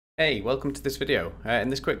Hey, welcome to this video. In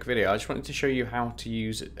this quick video, I just wanted to show you how to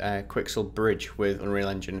use Quixel Bridge with Unreal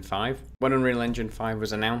Engine 5. When Unreal Engine 5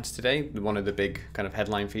 was announced today, one of the big kind of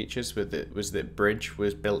headline features was that Bridge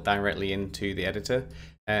was built directly into the editor.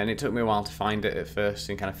 And it took me a while to find it at first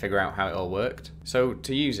and kind of figure out how it all worked. So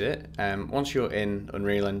to use it, once you're in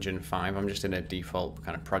Unreal Engine 5, I'm just in a default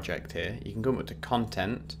kind of project here, you can come up to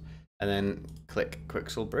Content and then click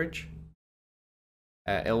Quixel Bridge.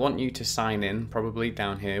 It'll want you to sign in probably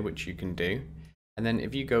down here, which you can do. And then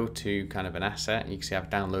if you go to kind of an asset, you can see I've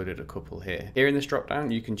downloaded a couple here. Here in this drop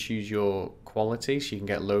down, you can choose your quality, so you can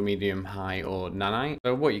get low, medium, high, or nanite.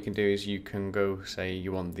 So what you can do is you can go say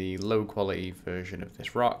you want the low quality version of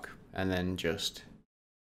this rock, and then just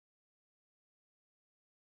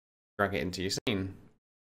drag it into your scene.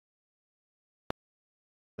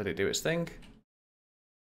 Let it do its thing.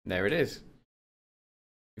 There it is.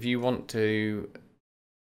 If you want to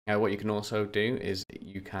what you can also do is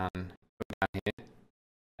you can go down here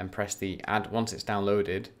and press the add. Once it's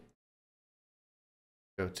downloaded,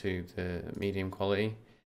 go to the medium quality.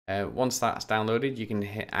 Once that's downloaded, you can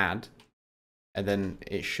hit add, and then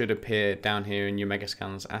it should appear down here in your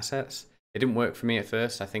Megascans assets. It didn't work for me at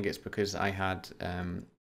first. I think it's because I had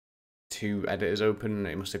two editors open.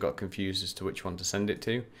 It must have got confused as to which one to send it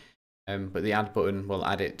to. But the add button will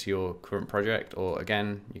add it to your current project, or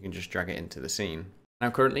again, you can just drag it into the scene. Now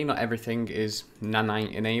currently not everything is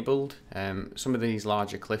Nanite enabled. Some of these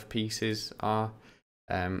larger cliff pieces are,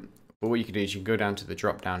 but what you can do is you can go down to the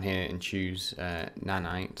drop down here and choose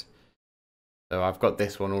Nanite. So I've got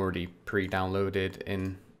this one already pre-downloaded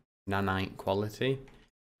in Nanite quality.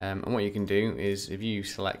 And what you can do is if you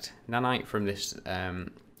select Nanite from this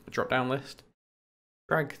drop down list,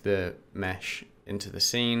 drag the mesh into the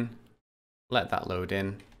scene, let that load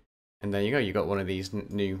in, and there you go, you got one of these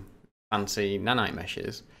new fancy nanite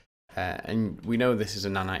meshes, and we know this is a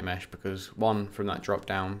nanite mesh because one, from that drop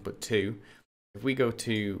down, but two, if we go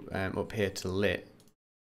to up here to lit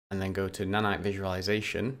and then go to nanite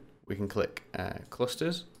visualization, we can click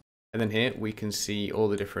clusters, and then here we can see all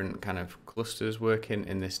the different kind of clusters working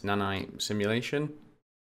in this nanite simulation.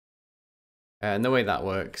 And the way that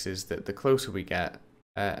works is that the closer we get,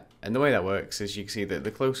 you can see that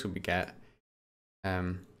the closer we get,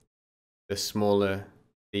 the smaller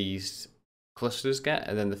these clusters get,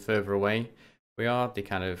 and then the further away we are, they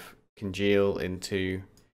kind of congeal into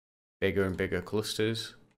bigger and bigger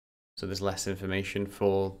clusters, so there's less information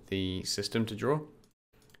for the system to draw.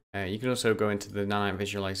 You can also go into the nanite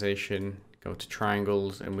visualization, go to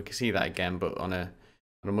triangles, and we can see that again, but on a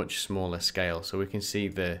much smaller scale, so we can see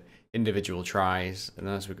the individual tries, and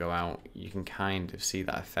then as we go out you can kind of see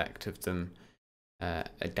that effect of them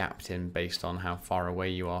adapting based on how far away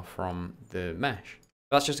you are from the mesh.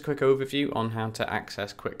 That's just a quick overview on how to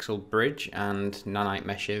access Quixel Bridge and Nanite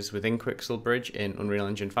meshes within Quixel Bridge in Unreal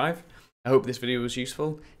Engine 5. I hope this video was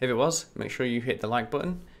useful. If it was, make sure you hit the like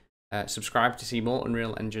button, subscribe to see more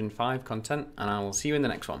Unreal Engine 5 content, and I will see you in the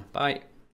next one. Bye!